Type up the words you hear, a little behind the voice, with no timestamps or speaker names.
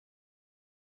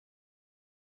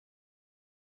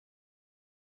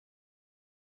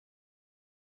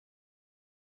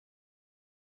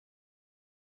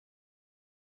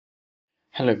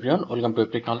Hello everyone, welcome to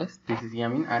Epic Knowledge. This is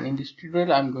Yamin, and in this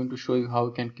tutorial I'm going to show you how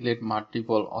you can create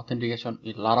multiple authentication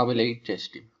in Laravel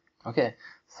Jetstream. Okay,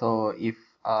 so if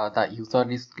the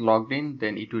user is logged in,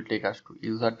 then it will take us to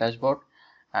user dashboard,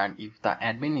 and if the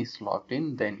admin is logged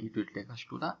in, then it will take us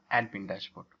to the admin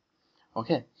dashboard.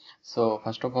 Okay, so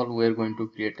first of all we are going to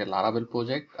create a Laravel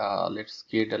project. Let's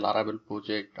create a Laravel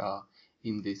project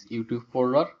in this YouTube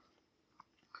folder.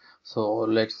 So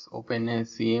let's open a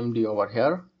CMD over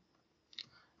here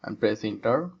and press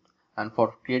enter, and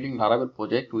for creating Laravel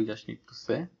project we just need to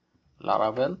say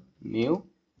Laravel new.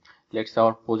 Let's say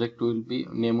our project will be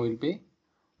name will be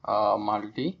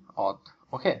multi auth.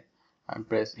 Okay, and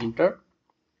press enter.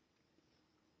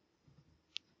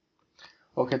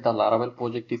 Okay, the Laravel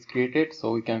project is created,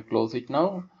 so we can close it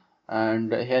now,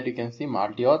 and here you can see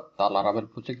multi auth, the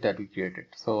Laravel project that we created.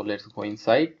 So let's go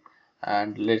inside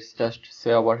and let's just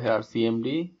say over here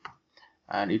cmd,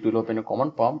 and it will open a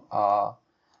command prompt.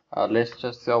 Let's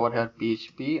just say over here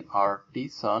php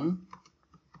artisan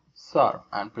serve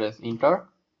and press enter.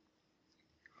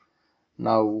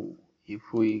 Now if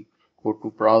we go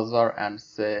to browser and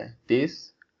say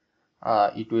this,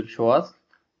 it will show us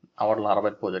our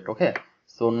Laravel project. Okay,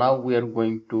 so now we are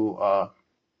going to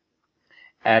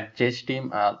add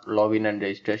Jetstream login and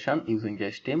registration using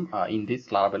Jetstream in this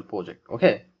Laravel project.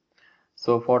 Okay,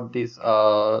 so for this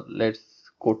let's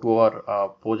go to our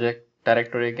project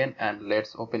directory again, and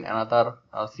let's open another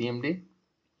cmd,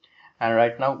 and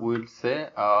right now we will say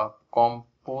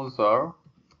composer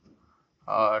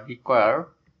require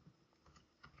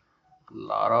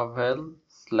Laravel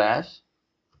 /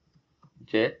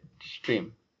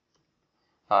 Jetstream.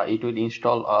 It will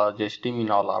install Jetstream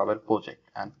in our Laravel project,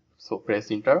 and so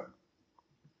press enter.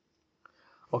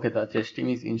 Okay, the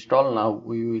Jetstream is installed. Now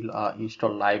we will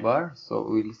install library. So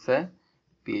we will say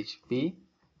php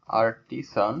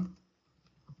artisan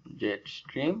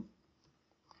Jetstream,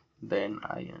 then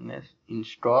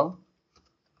install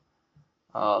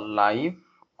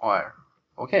livewire.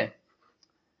 Okay,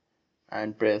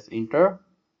 and press enter.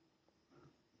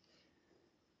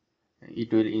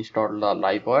 It will install the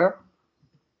livewire.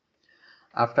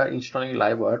 After installing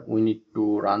livewire, we need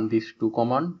to run these two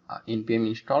commands, npm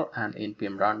install and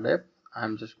npm run dev.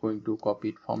 I'm just going to copy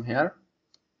it from here,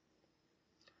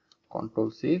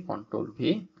 Ctrl C, Ctrl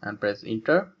V, and press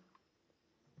enter.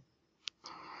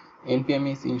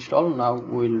 npm is installed. Now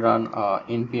we will run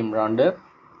npm run dev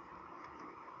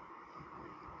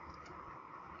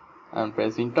and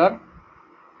press enter.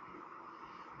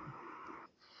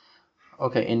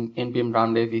 Okay, npm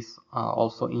run dev is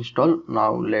also installed.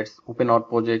 Now let's open our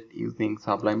project using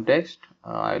Sublime Text.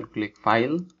 I'll click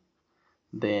file,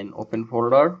 then open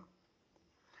folder.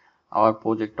 Our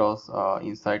project was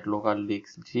inside local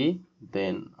disk G,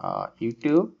 then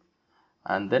YouTube,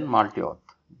 and then multi-auth.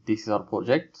 This is our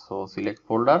project, so select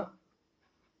folder.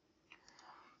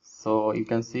 So you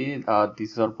can see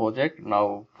this is our project.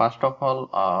 Now first of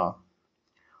all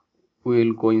we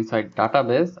will go inside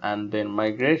database and then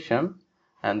migration,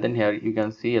 and then here you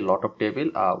can see a lot of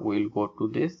table. We will go to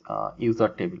this user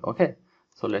table. Okay,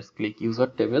 so let's click user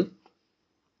table,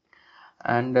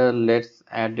 and let's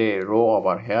add a row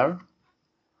over here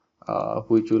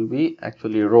which will be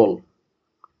actually role.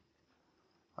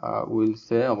 We'll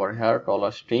say over here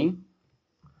 $string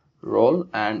role,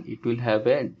 and it will have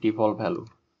a default value.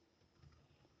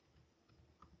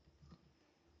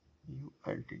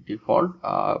 Default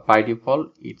by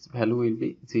default its value will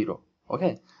be 0.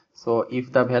 Okay, so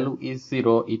if the value is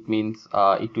 0, it means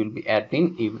it will be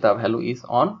admin. If the value is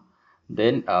on,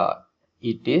 then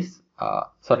it is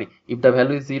if the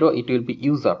value is 0, it will be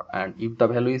user, and if the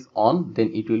value is on, then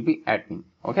it will be admin.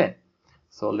 Okay,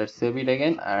 so let's save it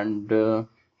again, and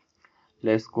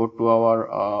let's go to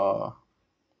our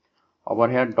over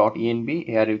here .env.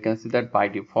 Here you can see that by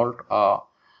default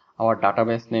our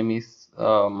database name is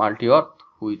multi-auth,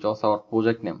 which was our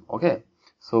project name. Okay,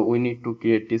 so we need to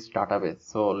create this database.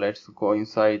 So let's go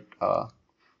inside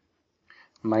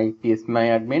my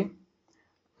phpMyAdmin,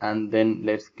 and then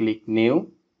let's click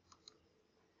new,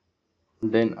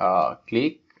 then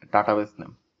click database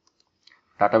name.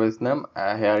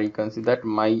 Here you can see that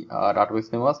my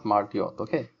database name was multi-auth.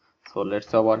 Okay, so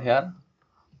let's over here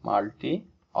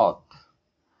multi-auth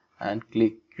and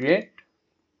click create.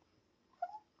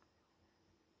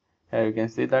 Here you can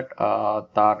see that the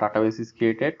database is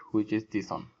created, which is this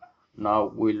one.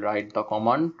 Now we'll write the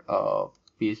command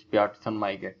php artisan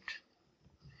migrate,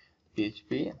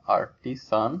 php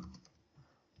artisan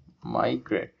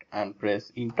migrate, and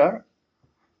press enter.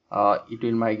 It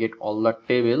will migrate all the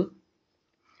table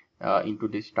into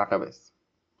this database,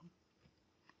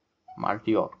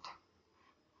 multi-auth.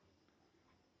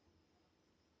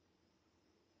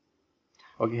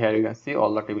 Okay, here you can see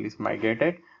all the table is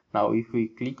migrated. Now if we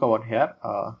click over here,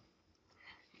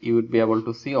 you would be able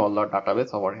to see all the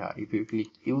database over here. If you click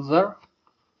user,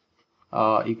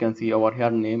 you can see over here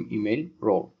name, email,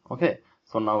 role. Okay,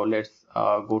 so now let's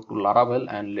go to Laravel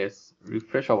and let's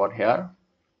refresh over here,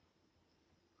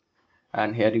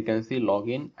 and here you can see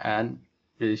login and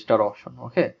register option.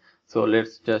 Okay, so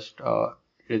let's just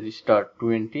register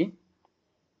 2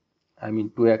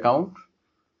 account.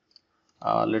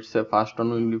 Let's say first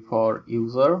one will be for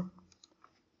user.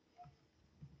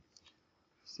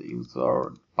 So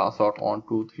user password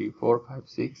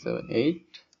 12345678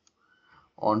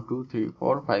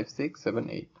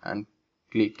 12345678 and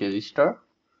click register.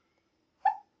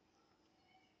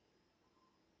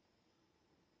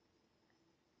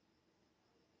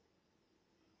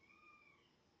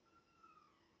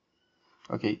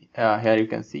 Okay, here you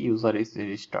can see user is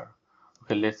registered.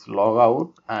 Okay, let's log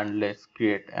out and let's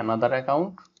create another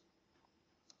account.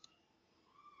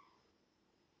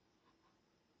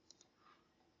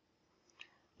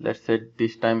 Let's say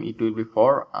this time it will be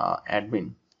for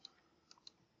admin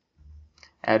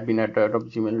at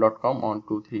gmail.com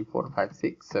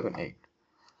 12345678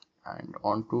 and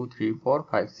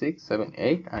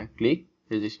 12345678 and click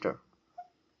register.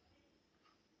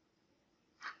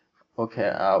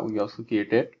 Okay, we also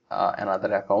created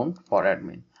another account for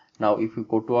admin. Now if you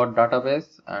go to our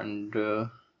database and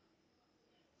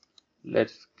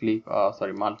let's click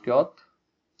multi-auth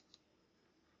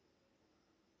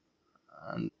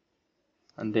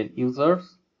and then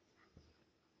users.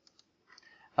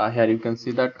 Here you can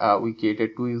see that we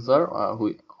created two users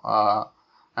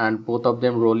and both of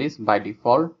them role is by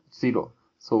default 0.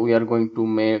 So we are going to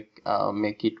make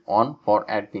it on for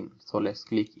admin. So let's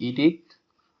click edit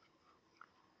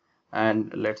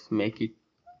and let's make it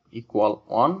equal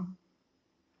on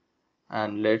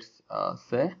and let's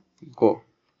say go.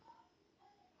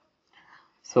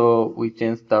 So we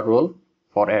change the role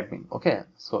for admin. Okay,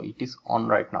 so it is on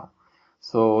right now.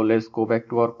 So let's go back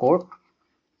to our code.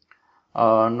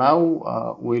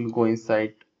 Now we'll go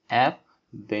inside app,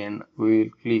 then we'll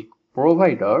click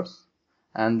providers,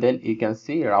 and then you can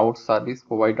see route service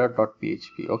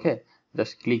provider.php. Okay,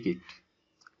 just click it,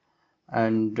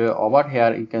 and over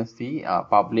here you can see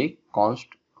public const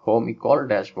home equal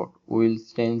dashboard. We'll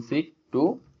change it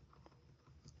to,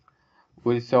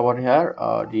 we'll say over here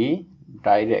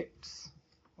redirects.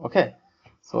 Okay,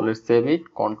 so let's save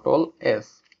it, Control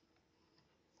S.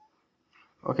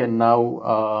 Okay,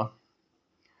 now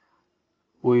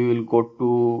we will go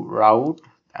to route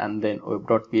and then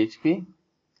web.php.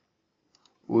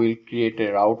 We will create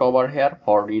a route over here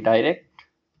for redirect.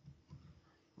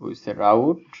 We say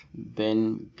route,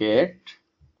 then get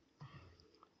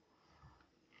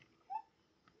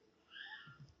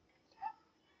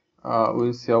we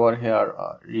will say over here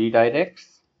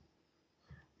redirects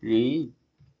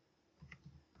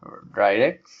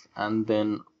and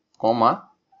then comma.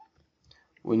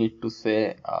 We need to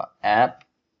say app,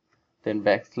 then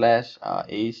backslash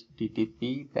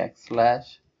http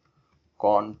backslash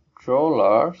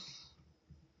controllers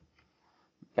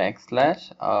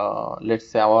backslash let's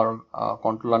say our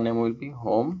controller name will be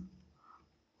home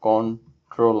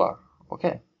controller.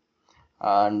 Okay,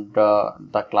 and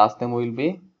the class name will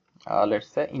be let's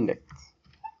say index.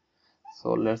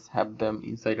 So let's have them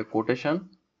inside a quotation.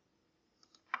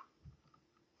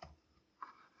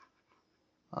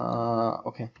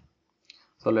 Okay,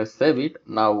 so let's save it.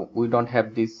 Now we don't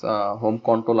have this home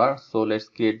controller, so let's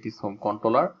create this home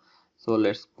controller. So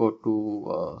let's go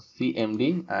to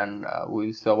cmd and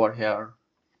we'll say over here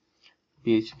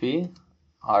php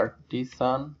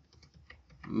artisan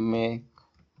make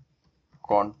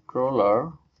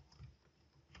controller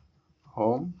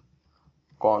home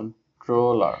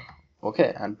controller.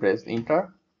 Okay, and press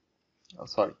enter. Oh,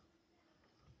 sorry,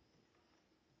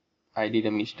 I did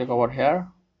a mistake over here.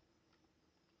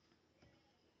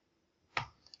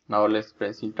 Now let's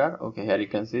press enter. Okay, here you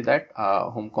can see that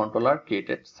home controller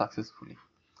created successfully.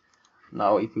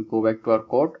 Now if you go back to our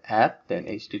code, app, then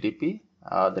http,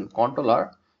 then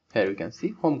controller, here you can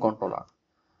see home controller.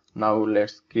 Now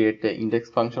let's create the index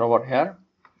function over here,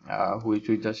 which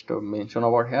we just mentioned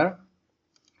over here.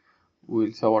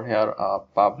 We'll say over here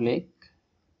public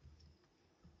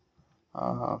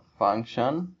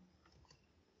function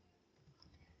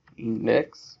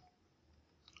index,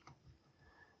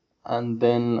 and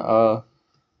then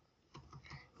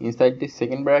inside this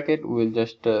second bracket we'll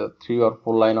just 3 or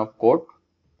 4 line of code.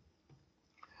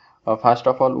 First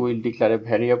of all, we'll declare a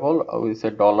variable. We'll say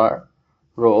dollar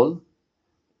role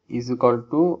is equal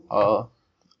to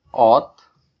auth,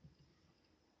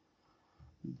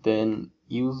 then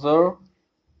user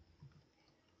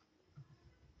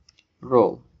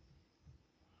role.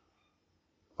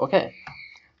 Okay,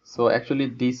 so actually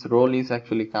this role is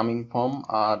actually coming from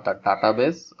the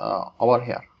database over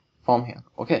here, from here.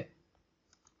 Okay,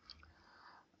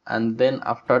 and then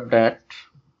after that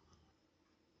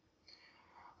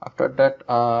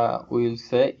we will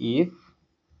say if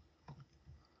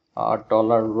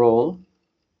dollar role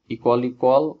equal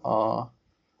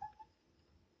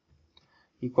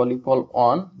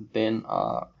on, then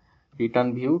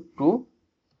return view to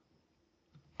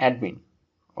admin.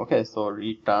 Okay, so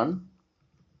return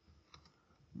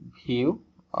view,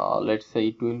 let's say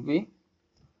it will be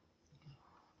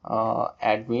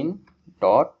admin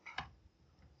dot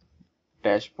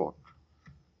dashboard.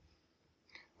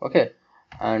 Okay,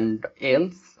 and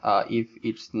else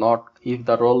if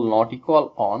the role not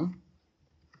equal on,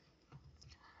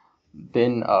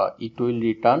 then it will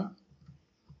return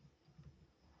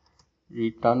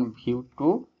view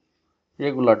to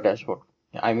regular dashboard.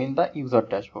 I mean the user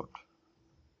dashboard.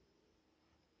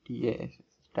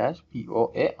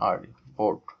 TAS-BOARD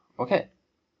board. Okay.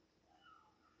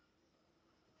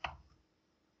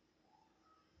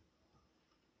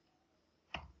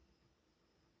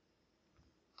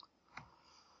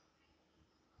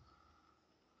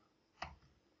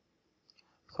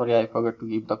 Sorry, I forgot to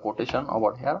give the quotation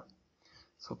over here.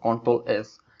 So Control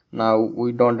S. Now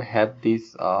we don't have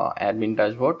this admin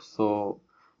dashboard, so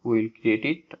we will create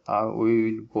it. We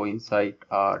will go inside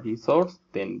resource,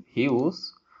 then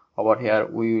views. Over here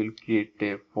we will create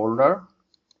a folder,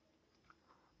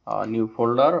 new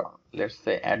folder, let's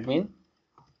say admin,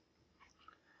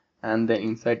 and then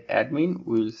inside admin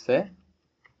we will say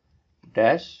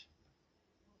dashboard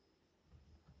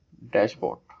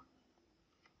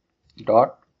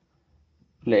dot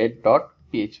plate dot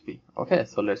php. Okay,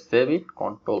 so let's save it.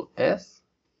 Control S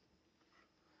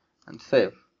and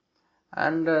save.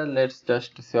 And let's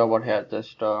just say over here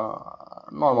just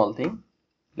normal thing.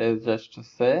 Let's just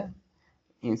say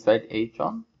inside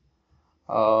h1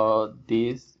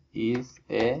 this is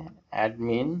a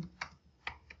admin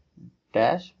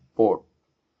dashboard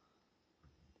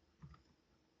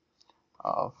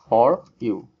for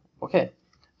you. Okay,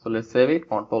 so let's save it.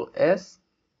 Control S.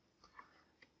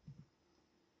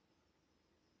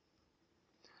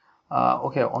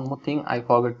 Okay, one more thing I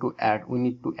forgot to add. We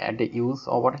need to add a use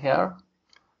over here.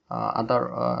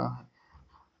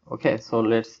 Okay, so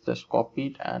let's just copy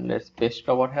it and let's paste it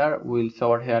over here. We'll say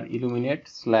over here illuminate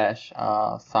slash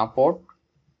support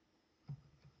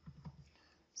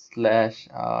slash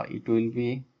it will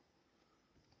be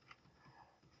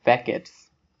packets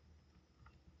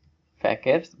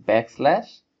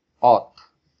backslash auth.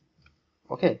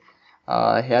 Okay,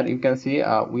 here you can see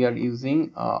we are using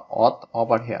auth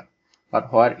over here,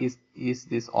 but where is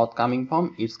this auth coming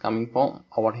from? It's coming from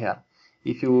over here.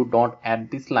 If you don't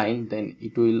add this line, then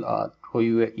it will throw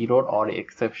you an error or an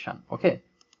exception. Okay,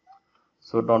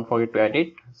 so don't forget to add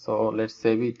it. So let's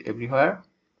save it everywhere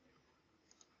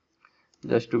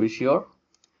just to be sure.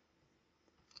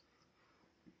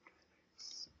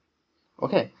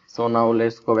 Okay, so now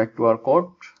let's go back to our code,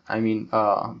 I mean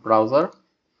browser.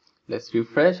 Let's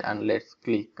refresh and let's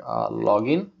click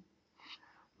login.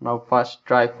 Now first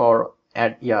try for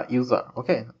user.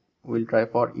 Okay, we'll try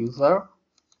for user.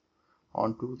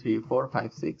 1 2 3 4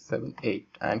 5 6 7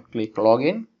 8 and click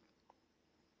login.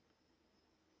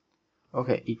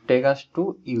 Okay, it takes us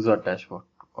to user dashboard.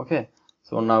 Okay,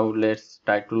 so now let's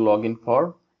try to login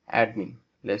for admin.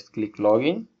 Let's click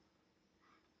login.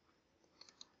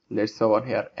 Let's over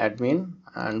here admin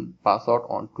and password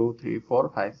 1 2 3 4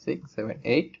 5 6 7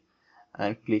 8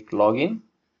 and click login.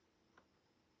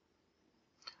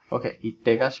 Okay, it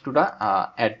takes us to the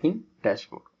admin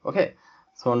dashboard. Okay,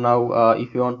 so now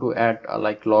if you want to add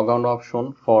like logout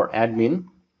option for admin,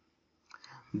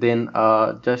 then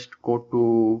just go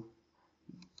to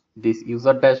this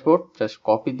user dashboard, just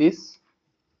copy this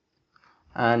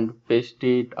and paste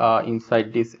it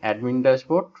inside this admin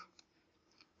dashboard.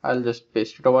 I'll just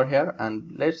paste it over here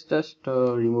and let's just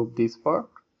remove this part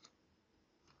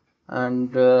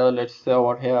and let's say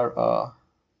over here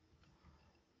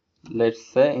let's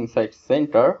say inside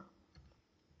center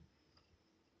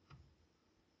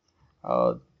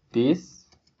this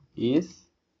is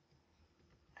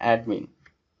admin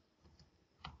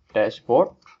dashboard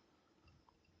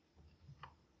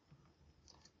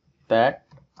that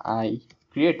I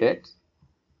created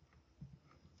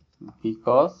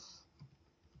because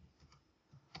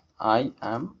I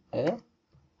am a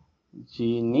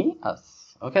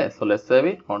genius. Okay, so let's save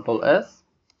it. Control S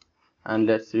and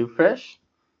let's refresh.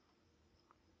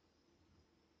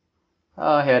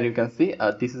 Here you can see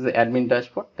this is the admin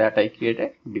dashboard that I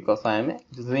created because I am a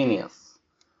genius.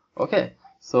 Okay,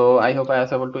 So I hope I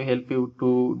was able to help you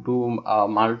to do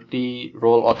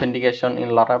multi-role authentication in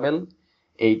Laravel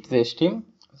 8 Jetstream.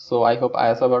 So I hope I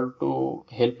was able to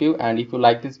help you, and if you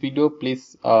like this video,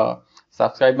 please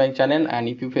subscribe my channel, and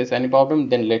if you face any problem,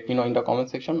 then let me know in the comment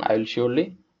section. I will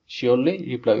surely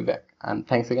reply you back. And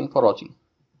thanks again for watching.